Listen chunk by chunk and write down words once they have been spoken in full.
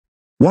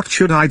What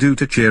should I do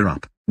to cheer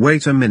up?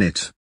 Wait a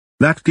minute.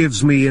 That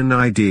gives me an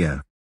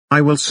idea.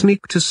 I will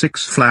sneak to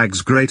Six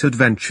Flags Great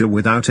Adventure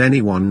without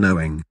anyone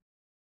knowing.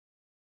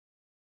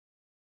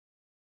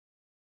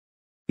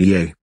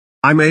 Yay.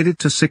 I made it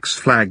to Six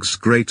Flags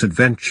Great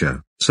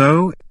Adventure,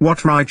 so,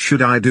 what ride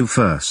should I do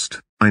first?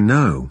 I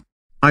know.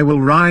 I will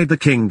ride the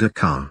King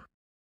car.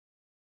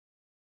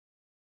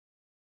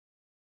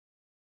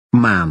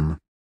 Man.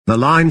 The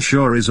line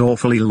sure is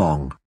awfully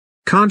long.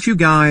 Can't you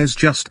guys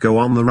just go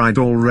on the ride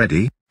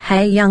already?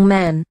 Hey young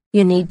man,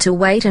 you need to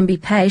wait and be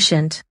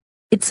patient.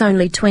 It's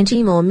only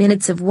 20 more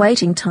minutes of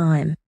waiting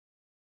time.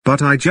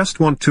 But I just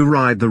want to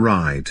ride the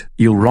ride.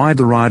 You'll ride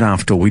the ride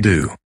after we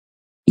do.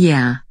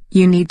 Yeah,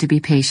 you need to be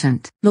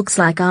patient. Looks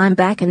like I'm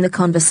back in the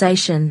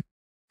conversation.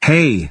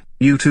 Hey,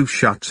 you two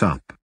shut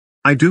up.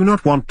 I do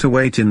not want to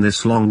wait in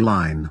this long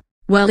line.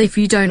 Well, if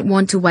you don't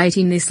want to wait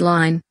in this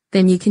line,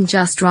 then you can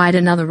just ride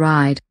another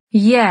ride.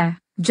 Yeah,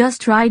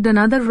 just ride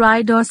another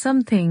ride or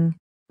something.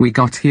 We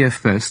got here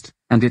first,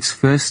 and it's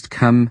first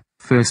come,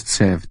 first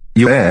served.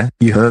 Yeah,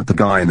 you heard the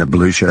guy in the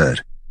blue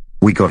shirt.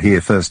 We got here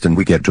first and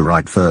we get to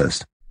ride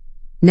first.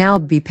 Now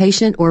be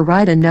patient or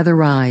ride another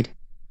ride.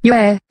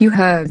 Yeah, you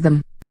heard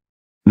them.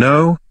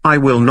 No, I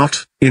will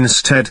not.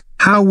 Instead,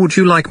 how would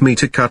you like me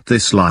to cut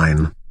this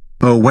line?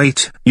 Oh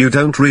wait, you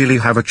don't really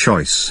have a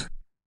choice.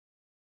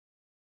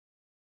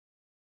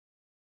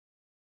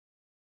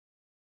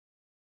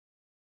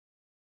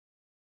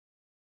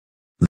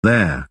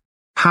 There.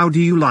 How do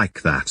you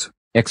like that?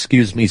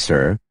 Excuse me,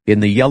 sir,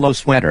 in the yellow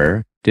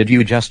sweater, did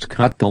you just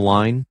cut the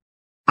line?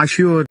 I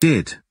sure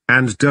did,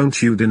 and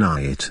don't you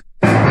deny it.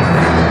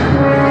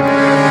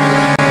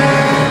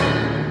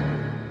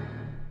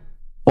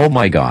 Oh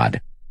my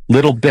God.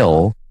 Little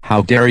Bill,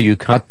 how dare you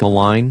cut the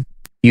line?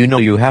 You know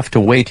you have to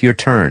wait your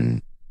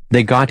turn.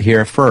 They got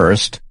here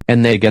first,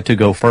 and they get to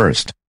go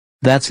first.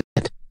 That's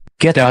it.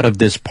 Get out of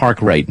this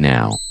park right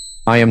now.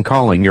 I am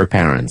calling your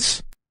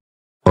parents.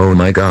 Oh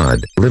my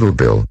God, Little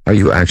Bill, are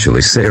you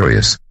actually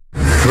serious?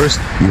 First,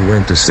 you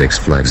went to Six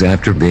Flags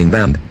after being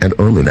banned, and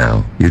only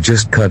now, you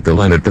just cut the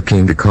line at the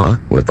King car?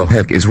 What the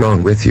heck is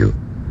wrong with you?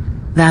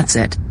 That's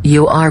it.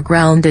 You are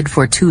grounded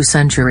for 2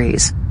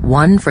 centuries,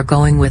 one for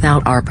going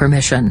without our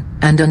permission,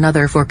 and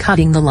another for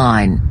cutting the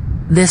line.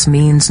 This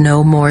means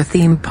no more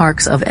theme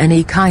parks of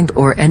any kind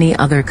or any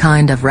other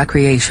kind of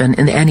recreation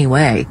in any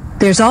way.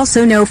 There's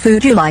also no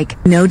food you like,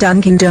 no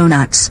Dunkin'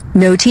 Donuts,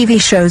 no TV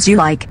shows you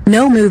like,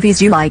 no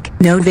movies you like,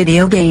 no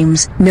video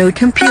games, no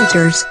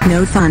computers,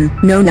 no fun,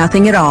 no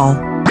nothing at all.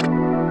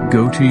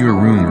 Go to your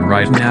room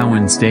right now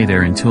and stay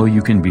there until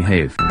you can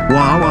behave.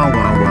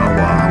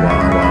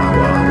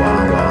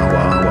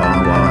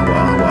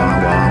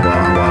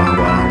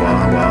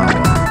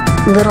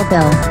 Little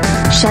Bill,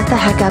 shut the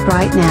heck up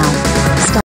right now.